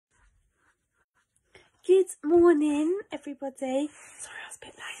Good morning, everybody. Sorry, I was a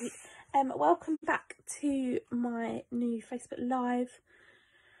bit late. Welcome back to my new Facebook Live.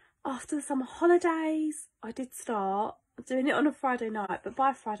 After the summer holidays, I did start doing it on a Friday night, but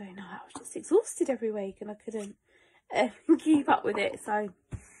by Friday night I was just exhausted every week and I couldn't keep up with it. So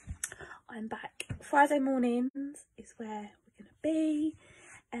I'm back. Friday mornings is where we're going to be,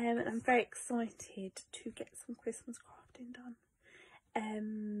 and I'm very excited to get some Christmas crafting done.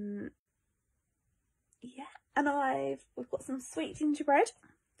 Yeah, and we've got some Sweet Gingerbread,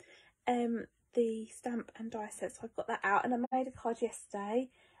 the stamp and die set, so I've got that out, and I made a card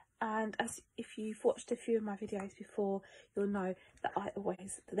yesterday. And if you've watched a few of my videos before, you'll know that I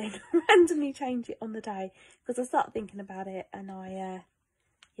always then randomly change it on the day because I start thinking about it and I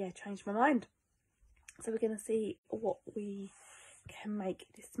changed my mind. So we're going to see what we can make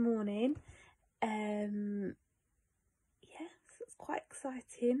this morning. Yeah, so it's quite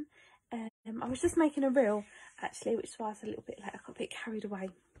exciting. I was just making a reel actually, which is why I was a little bit late. I got a bit carried away.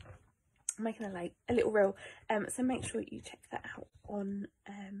 I'm making a little reel, so make sure you check that out on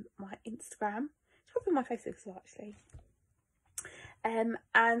my Instagram. It's probably my Facebook as well actually.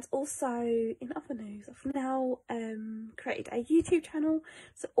 And also in other news, I've now created a YouTube channel,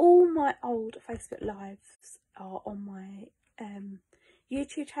 so all my old Facebook Lives are on my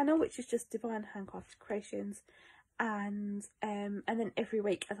YouTube channel, which is just Divine Handcrafted Creations. And then every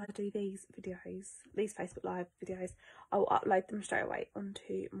week as I do these videos, these Facebook Live videos, I will upload them straight away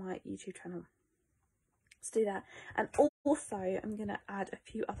onto my YouTube channel. Let's do that. And also I'm going to add a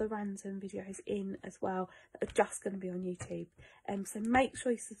few other random videos in as well that are just going to be on YouTube. So make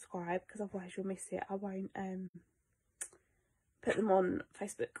sure you subscribe because otherwise you'll miss it. I won't put them on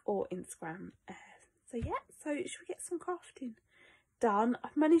Facebook or Instagram. So yeah, so should we get some crafting done?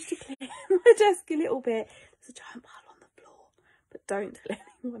 I've managed to clear my desk a little bit. There's a giant pile on the floor, but don't tell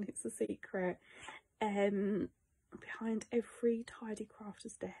anyone, it's a secret. Behind every tidy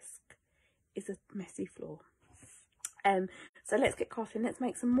crafter's desk is a messy floor. So let's get crafting. Let's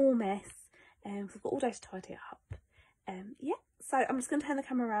make some more mess. We've got all day to tidy it up. Yeah, so I'm just going to turn the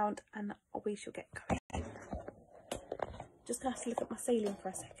camera around and we shall get going. Just going to have to look at my ceiling for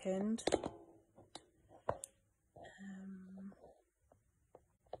a second.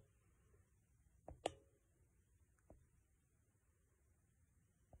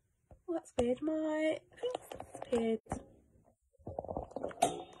 Oh, that's weird. My thing's disappeared.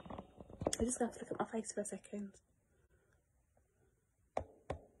 I'm just going to have to look at my face for a second.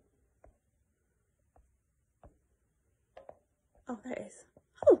 Oh, there it is.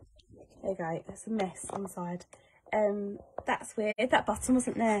 Oh, there you go. There's a mess inside. That's weird. That button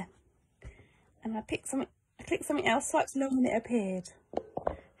wasn't there. And I clicked something else, swiped along and it appeared.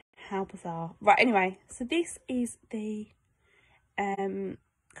 How bizarre. Right, anyway, so this is the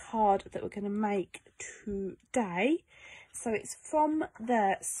card that we're going to make today. So it's from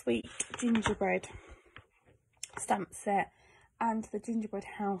the Sweet Gingerbread stamp set and the gingerbread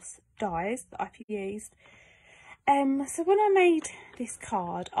house dies that I've used. So when I made this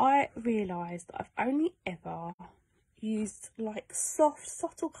card, I realised that I've only ever used like soft,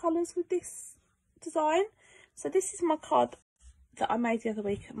 subtle colours with this design. So this is my card that I made the other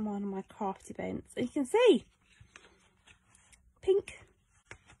week at one of my craft events. And you can see pink.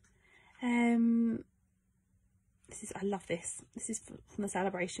 I love this. This is from the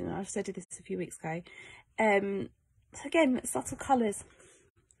celebration. I just did this a few weeks ago. So again, subtle colours.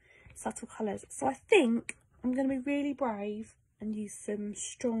 Subtle colours. So I think I'm going to be really brave and use some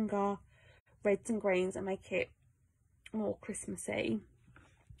stronger reds and greens and make it more Christmassy.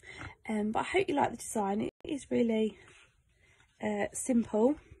 But I hope you like the design. It is really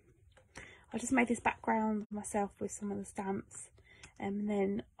simple. I just made this background myself with some of the stamps, and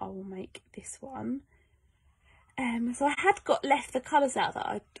then I will make this one. So I had got left the colours out that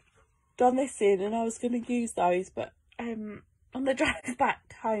I'd done this in, and I was going to use those, but on the drive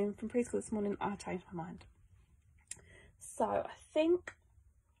back home from preschool this morning I changed my mind. So I think,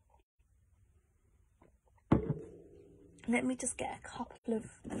 let me just get a couple of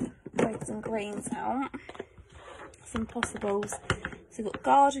reds and greens out, some possibles. So we've got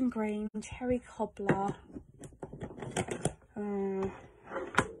garden green, cherry cobbler,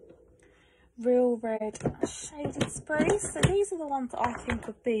 real red, shaded spruce. So these are the ones that I think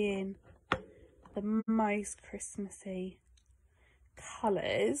of being the most Christmassy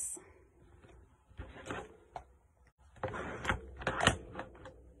colours.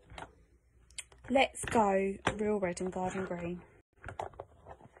 Let's go real red and garden green.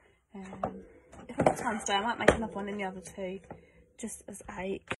 If I've got time today, I might make another one in the other two, just as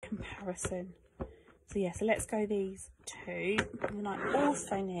a comparison. So yeah, so let's go these two. And then I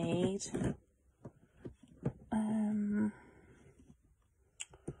also need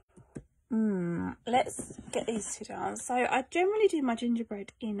Let's get these two down. So I generally do my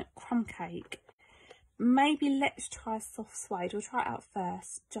gingerbread in crumb cake. Maybe let's try soft suede. We'll try it out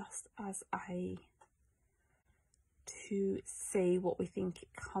first, just as to see what we think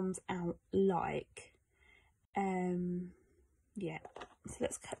it comes out like. Yeah, so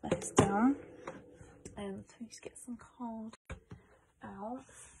let's cut those down. Please get some card out.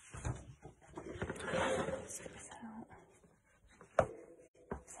 Let's get this out.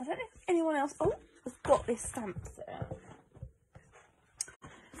 So I don't know if anyone else has got this stamp there,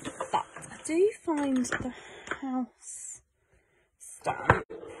 but I do find the house stamp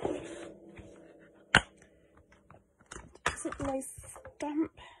doesn't really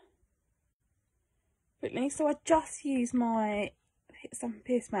stamp really, so I just use my Stampin'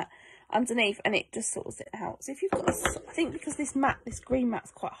 Pierce mat underneath and it just sorts it out. So if you've got I think because this green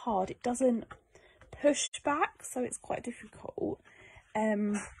mat's quite hard, it doesn't push back, so it's quite difficult.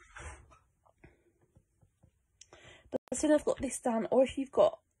 But as soon as I've got this done, or if you've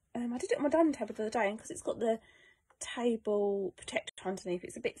got I did it on my dining table the other day, and because it's got the table protector underneath,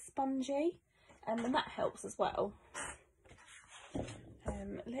 it's a bit spongy, and that helps as well.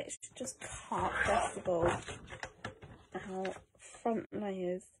 Let's just cut first of all our front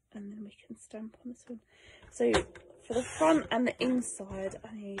layers, and then we can stamp on this one. So for the front and the inside,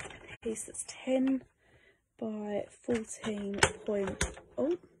 I need a piece that's 10 by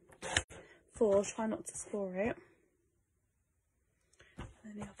 14.4. Try not to score it. And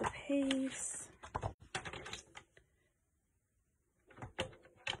then the other piece.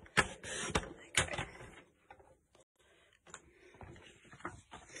 Okay.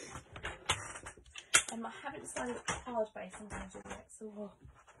 I haven't decided what the hard base I'm going to do yet, so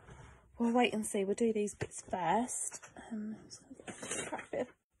we'll wait and see. We'll do these bits first. Just gonna get a scrap bit of,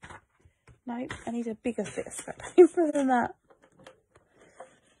 no, I need a bigger bit of scrap paper than that.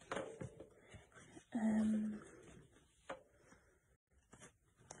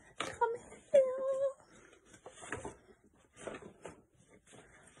 Come here.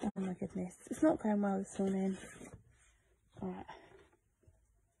 Oh my goodness, it's not going well this morning. Alright.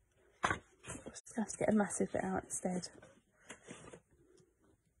 We're just going to have to get a massive bit out instead.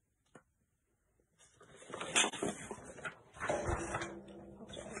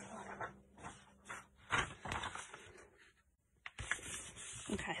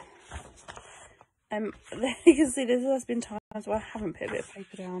 Okay. You can see there's been times where I haven't put a bit of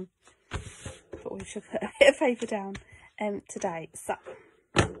paper down, but we should put a bit of paper down today. So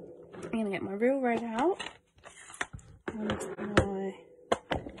I'm going to get my real red out and my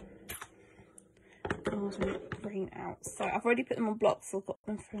garden green out. So I've already put them on blocks, so I've got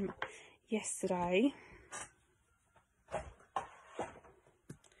them from yesterday. I'm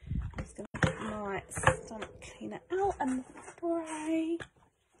just going to put my stamp cleaner out and spray.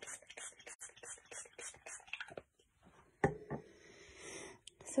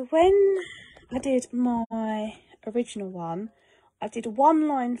 So when I did my original one, I did one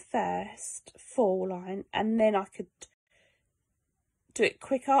line first, full line, and then I could do it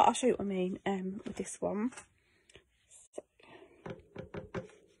quicker. I'll show you what I mean with this one. So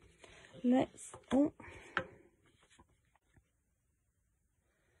let's,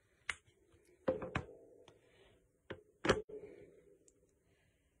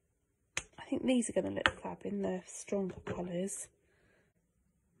 I think these are going to look fab in the stronger colours.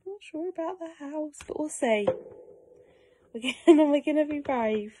 Not sure about the house, but we'll see. We're gonna be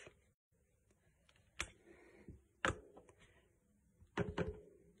brave.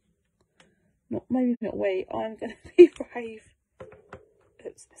 Maybe not we. I'm gonna be brave.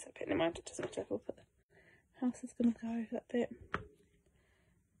 Oops, missed that bit. Never mind. It doesn't matter. We'll put the house is gonna go over that bit.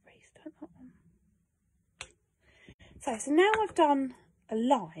 Restart that one. So now I've done a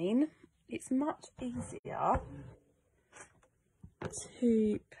line. It's much easier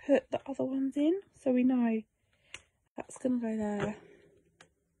to put the other ones in, so we know that's going to go there,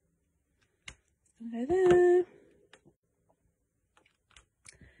 it's going to go there,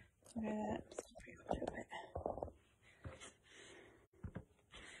 it's going to go there. Just going to bring it up a little bit.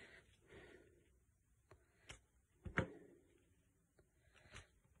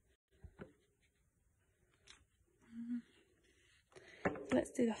 So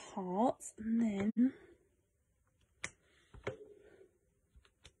let's do the hearts, and then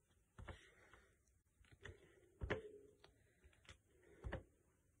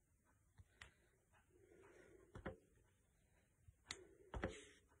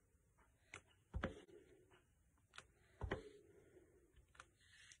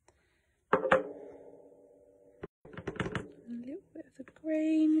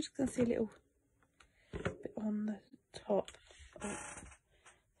green. You're just going to see a little bit on the top. Oh,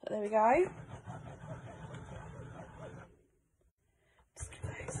 So there we go. Just give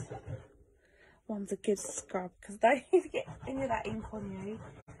those ones a good scrub, because they if you get any of that ink on you,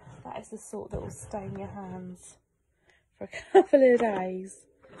 that is the sort that will stain your hands for a couple of days.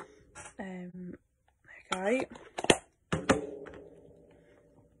 There we go.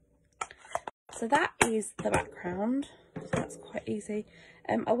 So that is the background, so that's quite easy.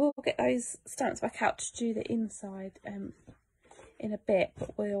 I will get those stamps back out to do the inside in a bit,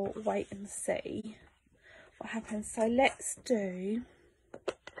 but we'll wait and see what happens. So let's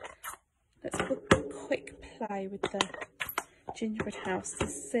have a quick play with the gingerbread house to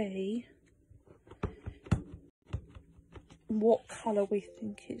see what colour we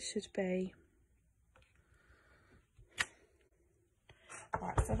think it should be.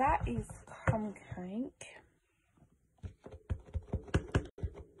 Right, so that is crumb cake,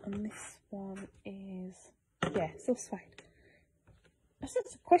 and this one is, yeah, still suede. I just had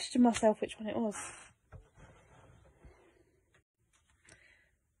to question myself which one it was.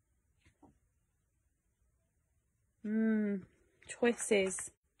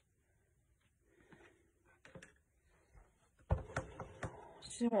 Choices. Do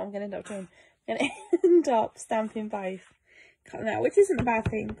you know what I'm going to end up doing? I'm going to end up stamping both. Cutting out, which isn't a bad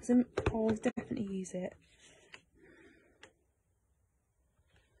thing, because I'll definitely use it.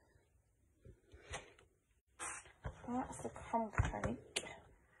 That's the crumb cake.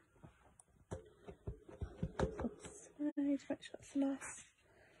 Suede, make sure that's nice.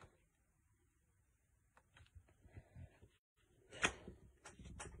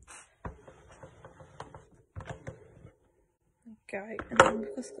 There we go, and then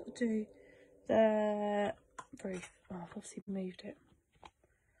we've just got to do the roof. Oh, I've obviously moved it.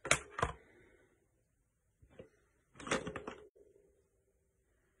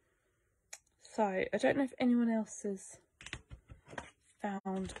 So I don't know if anyone else has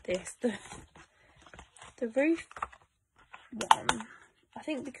found this. The roof one, I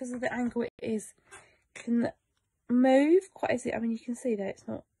think because of the angle it is, can move quite easily. I mean, you can see that it's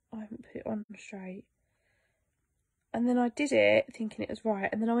not, I haven't put it on straight. And then I did it thinking it was right,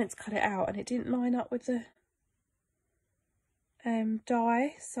 and then I went to cut it out and it didn't line up with the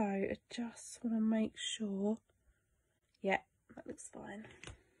die, so I just want to make sure, yeah, that looks fine,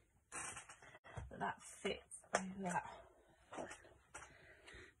 that fits over that. Fine.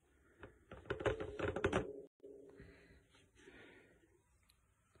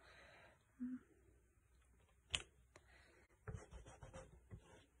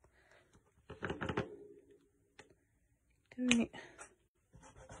 Doing it.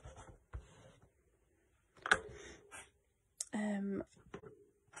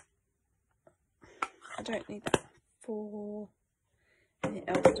 I don't need that for anything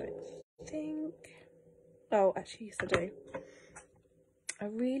else, I don't think. Oh, actually, yes, I do. I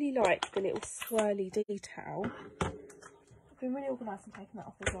really like the little swirly detail. I've been really organised and taking that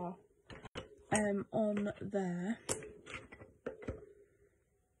off as well. On there.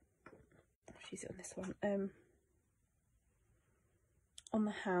 I'll use it on this one. On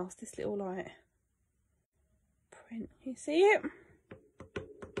the house, this little like print. Can you see it?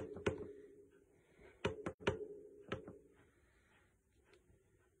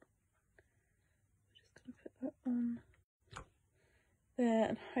 On there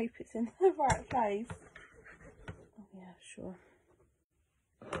and hope it's in the right place. Oh yeah, sure.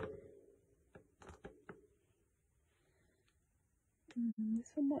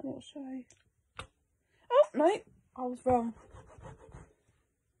 This one might not show. Oh no, I was wrong.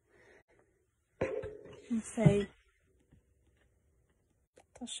 You can see. It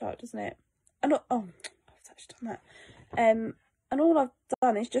does show it, doesn't it? And oh, I've touched on that. And all I've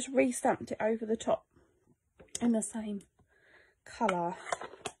done is just re-stamped it over the top in the same colour.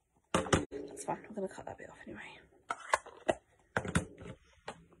 That's fine, I'm going to cut that bit off anyway.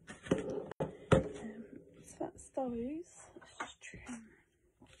 So that's those. Let's just trim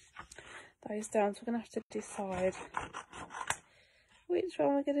those down. So we're going to have to decide which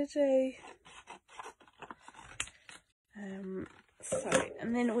one we're going to do.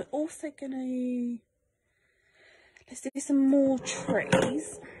 And then we're also going to, let's do some more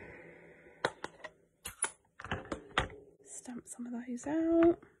trees. Stamp some of those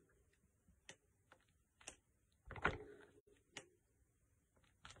out.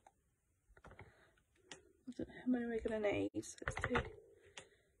 I don't know how many we're going to need, so let's do.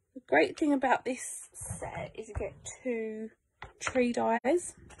 The great thing about this set is you get 2 tree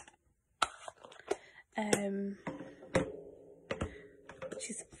dies, which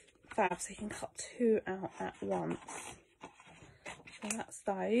is fab, so you can cut 2 out at once. So that's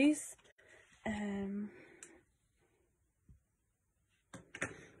those.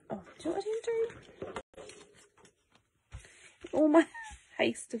 Oh, do you know what I didn't do? All my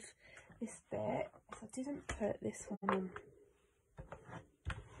haste of this bit, I didn't put this one on.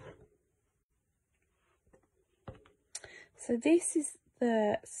 So this is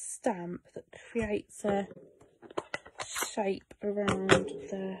the stamp that creates a shape around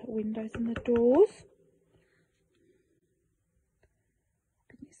the windows and the doors.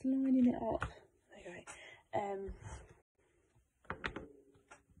 It's lining it up. There you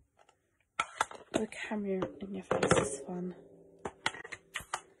go. The camera in your face is fun.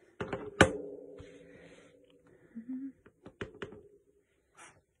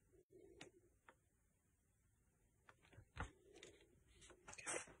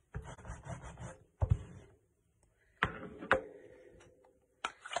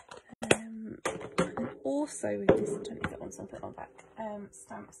 Also with this, I don't need that one, so I'll put it on back,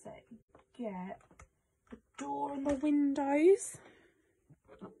 stamp set, you get the door and the windows.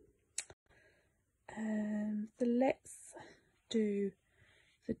 So let's do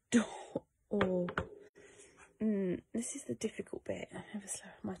the door, or this is the difficult bit. I have a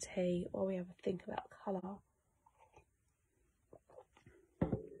slurp of my tea while we have a think about colour.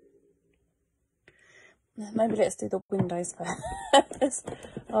 Maybe let's do the windows first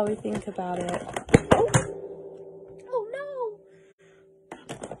while we think about it. Oh no!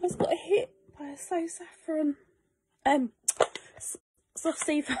 I just got hit by a So Saffron soft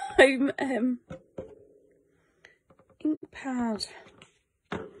sea foam ink pad.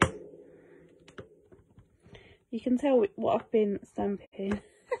 You can tell what I've been stamping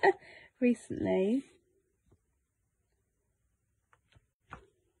recently.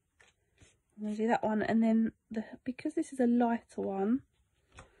 I'm going to do that one, and then because this is a lighter one,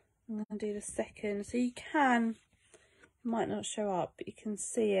 I'm going to do the second. So you can, it might not show up, but you can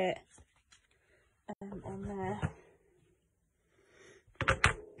see it on there. Put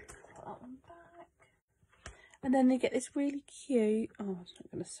that one back. And then they get this really cute, oh, I was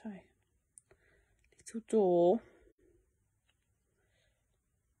not going to say, little door.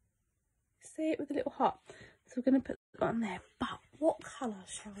 See it with a little heart. So we're going to put that on there. But what colour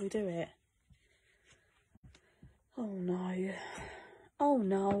shall we do it? Oh no. Oh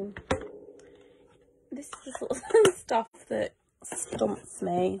no. This is the sort of stuff that stomps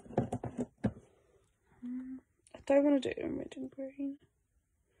me. I don't want to do it in red and green.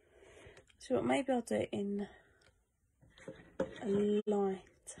 So maybe I'll do it in a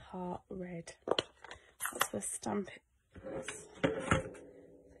lighter red. That's where stamp it.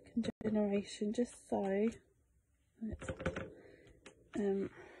 Second generation, just so.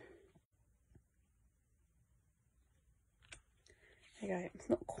 There you go, it's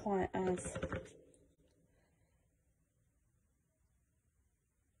not quite as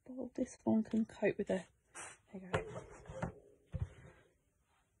bold. This one can cope with the, there you go.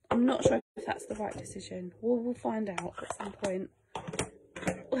 I'm not sure if that's the right decision. We'll find out at some point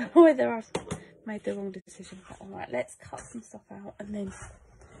whether I've made the wrong decision. But alright, let's cut some stuff out and then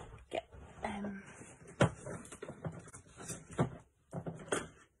get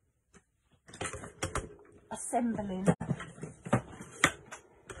assembling.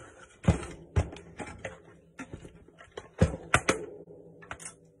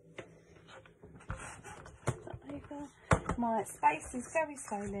 My space is very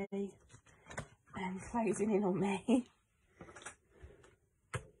slowly closing in on me.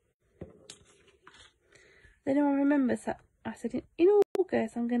 Then I remember that I said in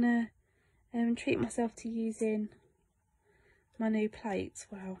August I'm gonna treat myself to using my new plates.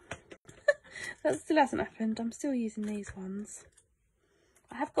 Well, that still hasn't happened. I'm still using these ones.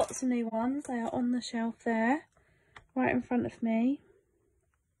 I have got some new ones. They are on the shelf there, right in front of me.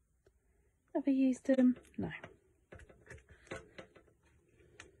 Ever used them? No.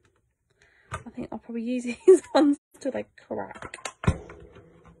 I think I'll probably use these ones till they crack.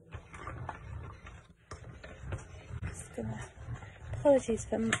 Just gonna, apologies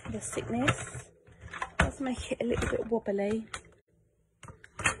for the sickness. Let's make it a little bit wobbly.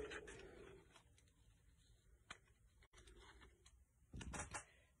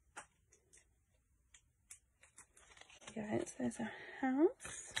 There you go, so there's our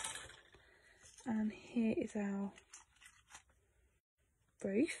house. And here is our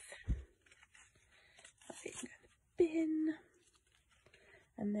roof. That's it, can go in the bin.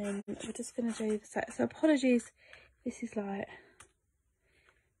 And then we're just going to do the set. So apologies, this is like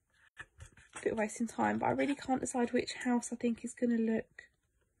a bit of wasting time, but I really can't decide which house I think is going to look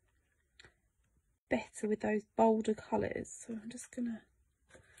better with those bolder colours. So I'm just going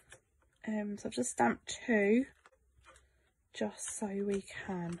to, so I've just stamped 2, just so we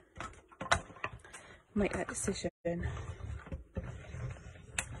can make that decision.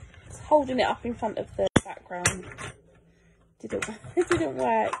 holding it up in front of the background it didn't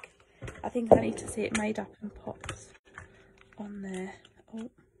work. I think I need to see it made up and popped on there.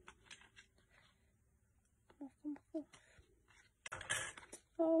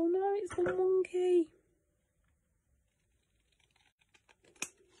 Oh no, it's gone wonky.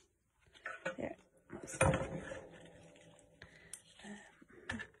 Yeah, that's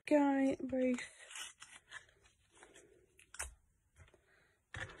go, roof.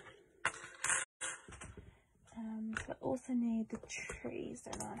 And I also need the trees,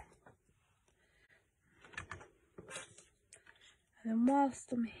 don't I? And then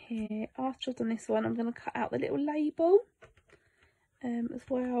whilst I'm here, after I've done this one, I'm going to cut out the little label as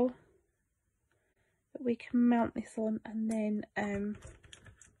well, that we can mount this on, and then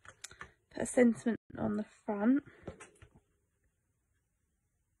put a sentiment on the front.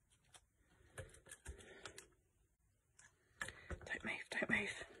 Don't move, don't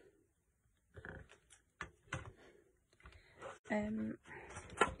move.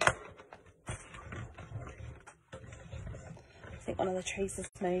 I think one of the trees has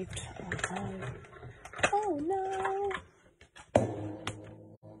moved. Oh no. Oh no.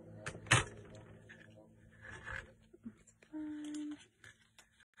 It's fine.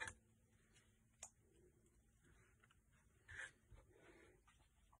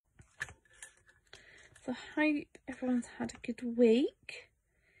 So I hope everyone's had a good week.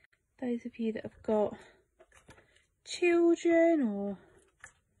 Those of you that have got children or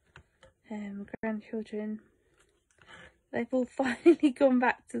grandchildren, they've all finally gone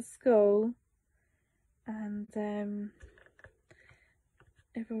back to school, and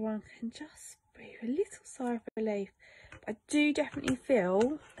everyone can just breathe a little sigh of relief. But I do definitely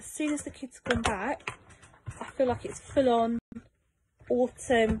feel, as soon as the kids have gone back, I feel like it's full on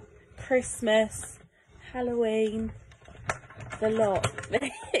autumn, Christmas, Halloween, the lot.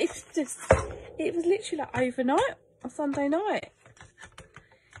 It was literally like overnight on Sunday night.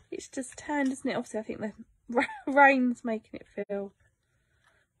 It's just turned, isn't it? Obviously I think the rain's making it feel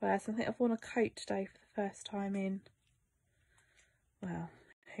worse. I think I've worn a coat today for the first time in, well,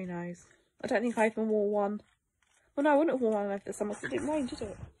 who knows. I don't think I even wore one. Well, no, I wouldn't have worn one over the summer because it didn't rain, did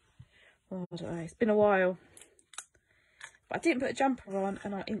it? Oh, I don't know, it's been a while. But I didn't put a jumper on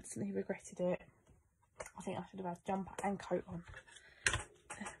and I instantly regretted it. I think I should have had a jumper and coat on.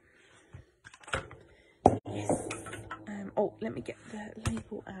 Yes. Oh, let me get the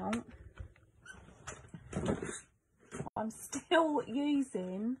label out. I'm still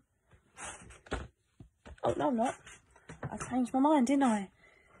using... Oh, no, I'm not. I changed my mind, didn't I?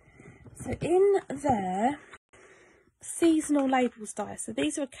 So in there, seasonal labels die. So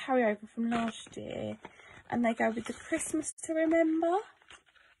these are a carryover from last year, and they go with the Christmas to remember.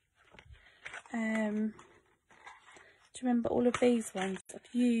 Do you remember all of these ones?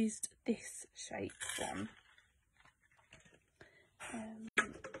 I've used this shape one.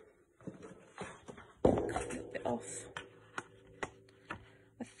 Cut a little bit off.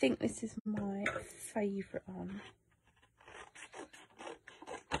 I think this is my favourite one.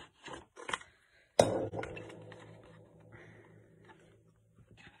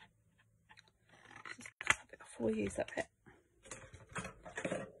 Just cut a bit off, we'll use that bit.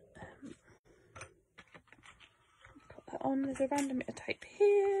 Put that on, there's a random bit of tape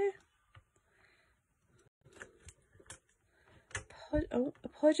here. Oh,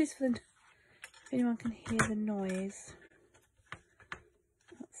 apologies for the, if anyone can hear the noise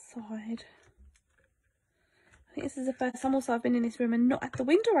outside. I think this is the first time also I've been in this room and not had the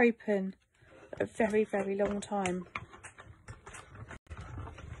window open for a very, very long time.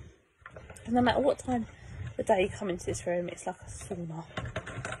 And no matter what time of the day you come into this room, it's like a sauna.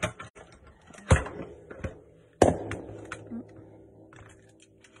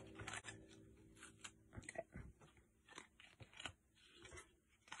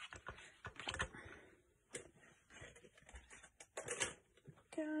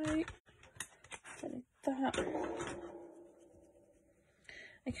 That.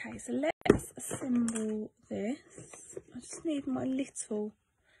 Okay, so let's assemble this. I just need my little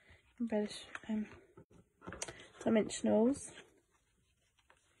embellish dimensionals.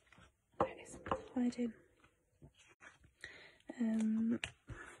 Okay, so hiding.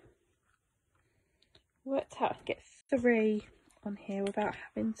 Worked out I can get 3 on here without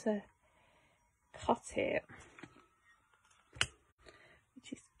having to cut it,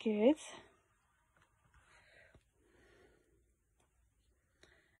 which is good.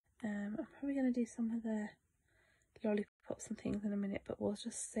 I'm probably going to do some of the lollipops and things in a minute, but we'll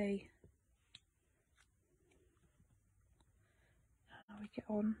just see how we get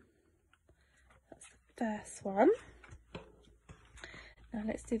on. That's the first one. Now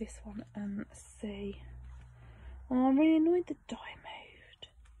let's do this one and see. Oh, I'm really annoyed the die moved.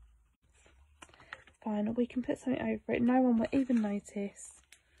 Fine, we can put something over it. No one will even notice.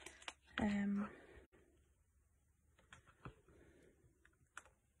 There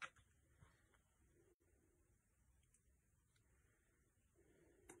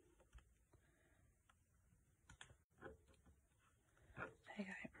you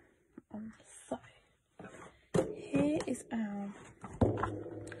go. So here is our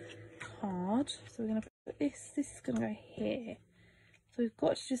card. So we're going to put this is going to go here. So we've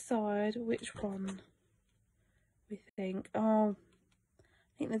got to decide which one we think. Oh,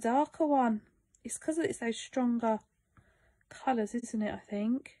 I think the darker one. It's because it's those stronger colours, isn't it, I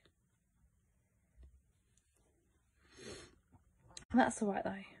think? That's alright though.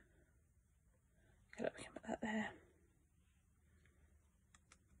 Okay, look, we can put that there.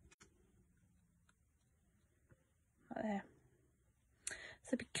 Right there.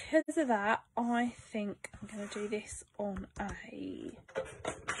 So because of that, I think I'm going to do this on a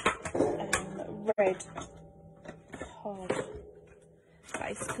red card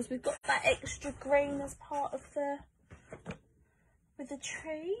base, because we've got that extra green as part of the, with the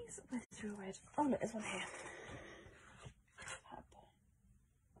trees. Where's the red? Oh look, there's one here.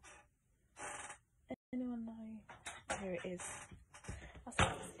 Anyone know? Here it is. Has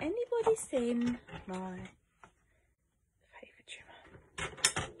anybody seen my favourite trimmer?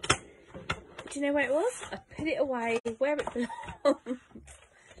 Do you know where it was? I put it away where it belongs.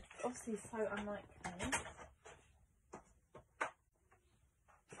 Obviously so unlike me.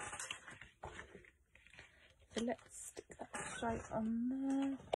 So let's stick that straight on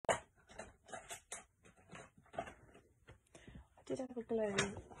there. I did have a glue,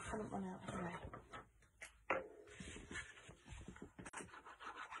 I haven't run out anyway.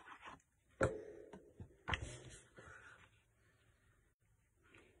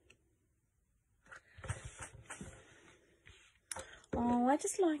 Oh, I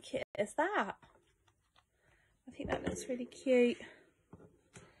just like it as that. I think that looks really cute.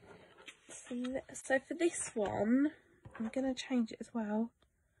 So for this one, I'm going to change it as well.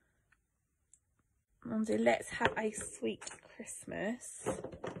 I'll do Let's Have a Sweet Christmas.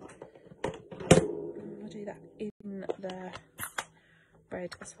 I'll do that in the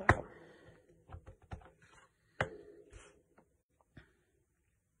red as well.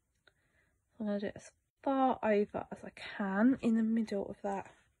 I'm going to do it as far over as I can in the middle of that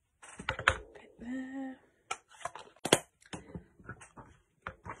bit there.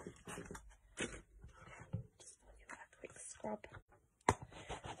 Just give that a quick scrub.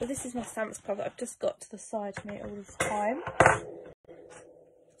 So this is my stamp scrub that I've just got to the side of me all the time.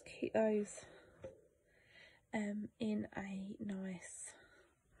 Let's keep those in a nice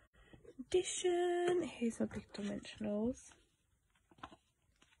condition. Here's my big dimensionals.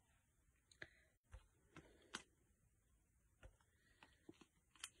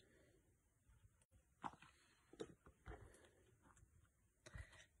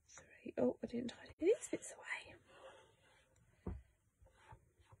 Oh, I didn't tidy these bits away.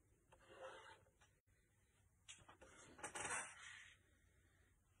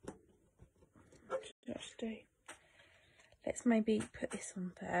 What should I do? Let's maybe put this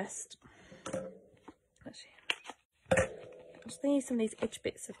on first. Actually, I just need some of these edge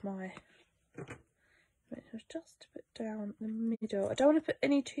bits of my just to put down the middle. I don't want to put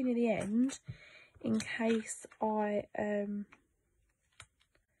any too near the end in case I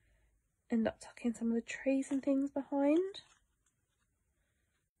end up tucking some of the trees and things behind.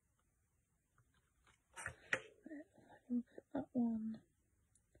 I can put that one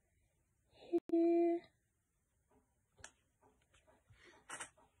here.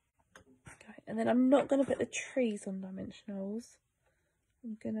 Okay, and then I'm not going to put the trees on dimensionals.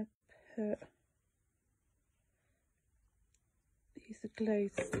 I'm going to use the glue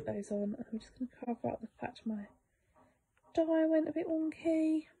to stick those on. I'm just going to cover up the fact my die went a bit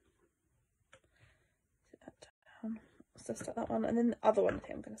wonky. So stick that one, and then the other one I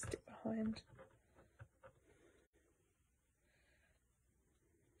think I'm going to stick behind.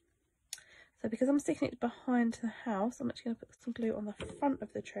 So because I'm sticking it behind the house, I'm actually going to put some glue on the front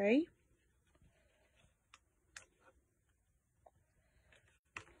of the tree.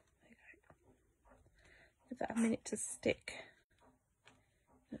 Give that a minute to stick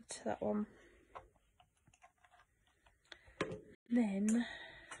to that one. Then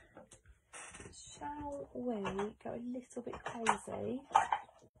shall we go a little bit crazy?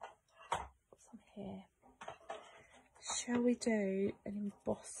 Put some here. Shall we do an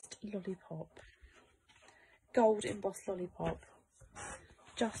embossed lollipop? Gold embossed lollipop.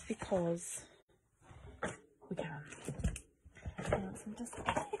 Just because we can. So I'm just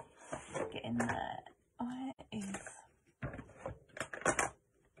getting there. Where is...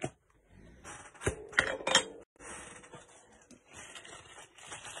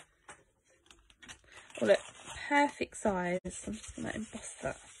 Oh look, perfect size. I'm just going to emboss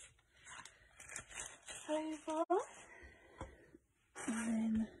that over. And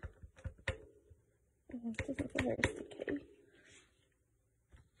then, oh, it doesn't feel very sticky.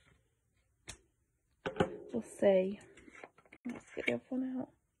 We'll see. Let's get the other one out.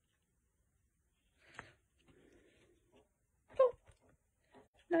 Oh,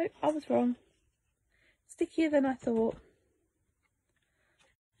 no, I was wrong. Stickier than I thought.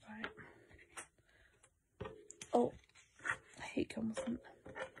 Right. Oh, the heat gun wasn't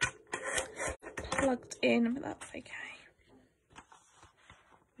plugged in, but that's okay.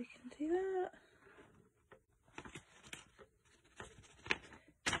 We can do that.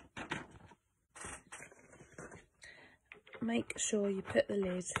 Make sure you put the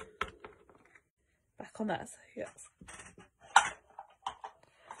lid back on that, so yes.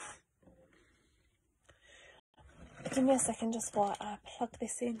 Give me a second just while I plug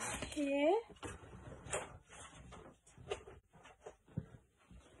this in here.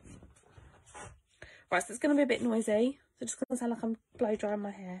 Right, so it's going to be a bit noisy, so it's just going to sound like I'm blow drying my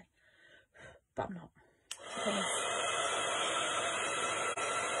hair, but I'm not. I promise.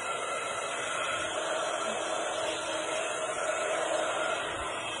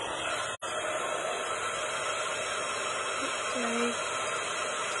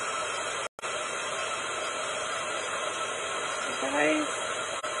 Okay.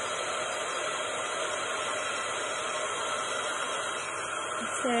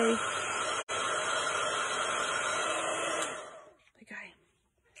 Let's see. Okay.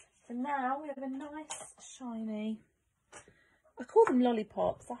 So now we have a nice shiny. I call them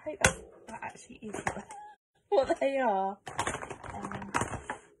lollipops. I hope that actually is what they are.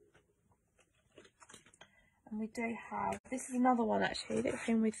 And we do have, this is another one actually that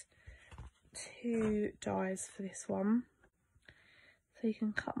came with 2 dies for this one. So you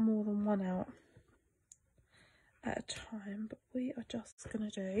can cut more than one out at a time, but we are just going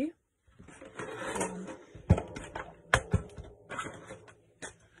to do one.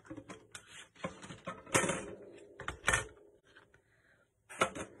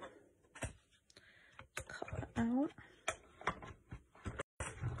 Cut that out.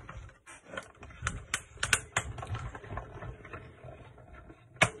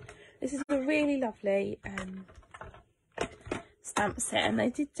 This is a really lovely stamp set, and they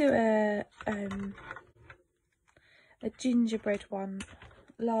did do a gingerbread one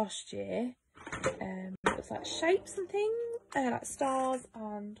last year. It was like shapes and things, like stars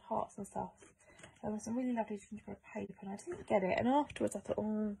and hearts and stuff. There was some really lovely gingerbread paper, and I didn't get it. And afterwards, I thought,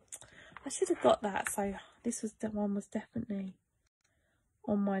 oh, I should have got that. So this was the one was definitely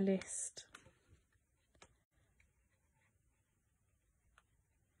on my list.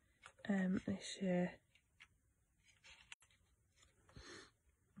 This year.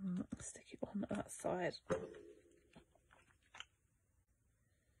 Stick it on that side.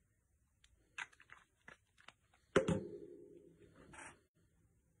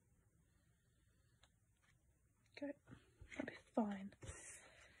 Okay, that'll be fine.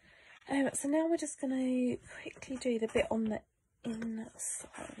 So now we're just going to quickly do the bit on the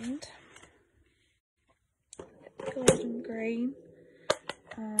inside. Golden green.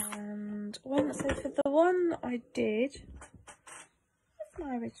 And one, so for the one I did, where's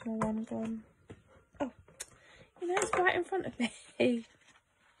my original one gone? Oh, you know, it's right in front of me.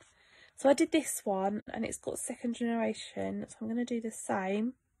 So I did this one, and it's got 2nd generation, so I'm going to do the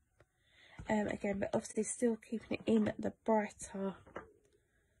same. Again, but obviously still keeping it in the brighter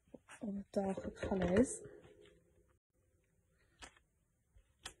or the darker colours.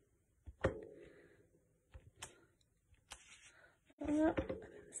 And then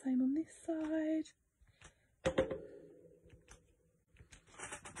the same on this side.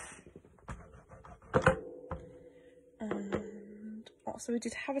 And so we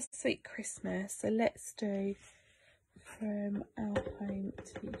did Have a Sweet Christmas, so let's do From Our Home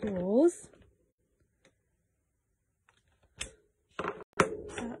to Yours.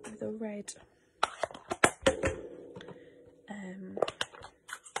 With a red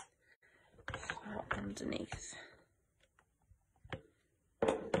heart underneath.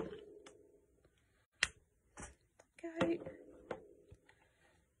 Okay.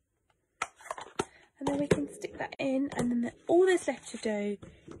 And then we can stick that in, and then all there's left to do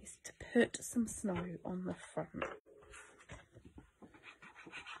is to put some snow on the front.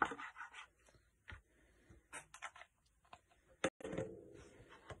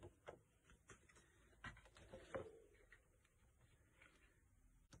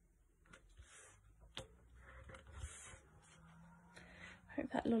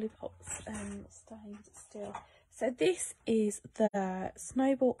 that lollipop's stained still. So this is the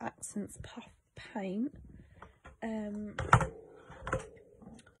Snowball Accents Puff Paint. And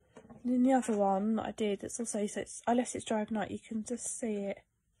then the other one that I did, it's also, so it's, I left it dry overnight, you can just see it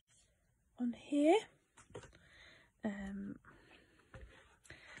on here.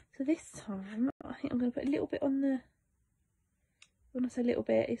 So this time, I think I'm going to put a little bit on the, when I say a little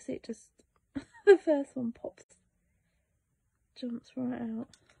bit, is it just, the first one pops, jumps right out.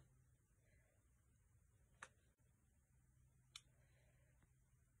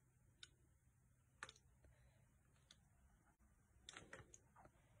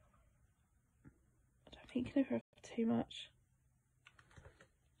 I don't think you can ever have too much.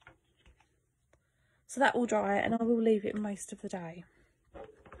 So that will dry and I will leave it most of the day.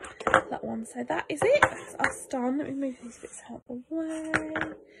 That one, so that is it, that's us done. Let me move these bits out of the way.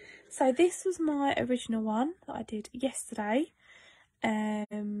 So this was my original one that I did yesterday.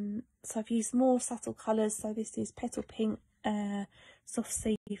 So I've used more subtle colours, so this is Petal Pink, Soft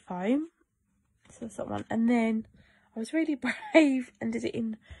Sea Foam, so that's that one. And then I was really brave and did it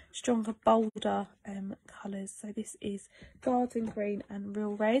in stronger, bolder colours, so this is Garden Green and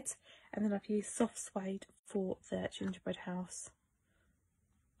Real Red, and then I've used Soft Suede for the gingerbread house.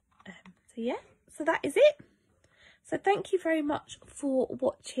 So yeah, so that is it. So thank you very much for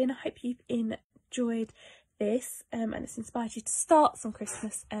watching. I hope you've enjoyed this and it's inspired you to start some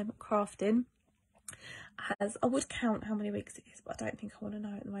Christmas crafting, as I would count how many weeks it is, but I don't think I want to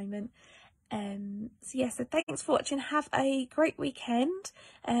know at the moment. So yeah, so thanks for watching. Have a great weekend.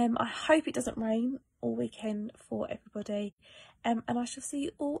 I hope it doesn't rain all weekend for everybody, and I shall see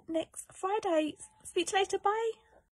you all next Friday. Speak to you later. Bye.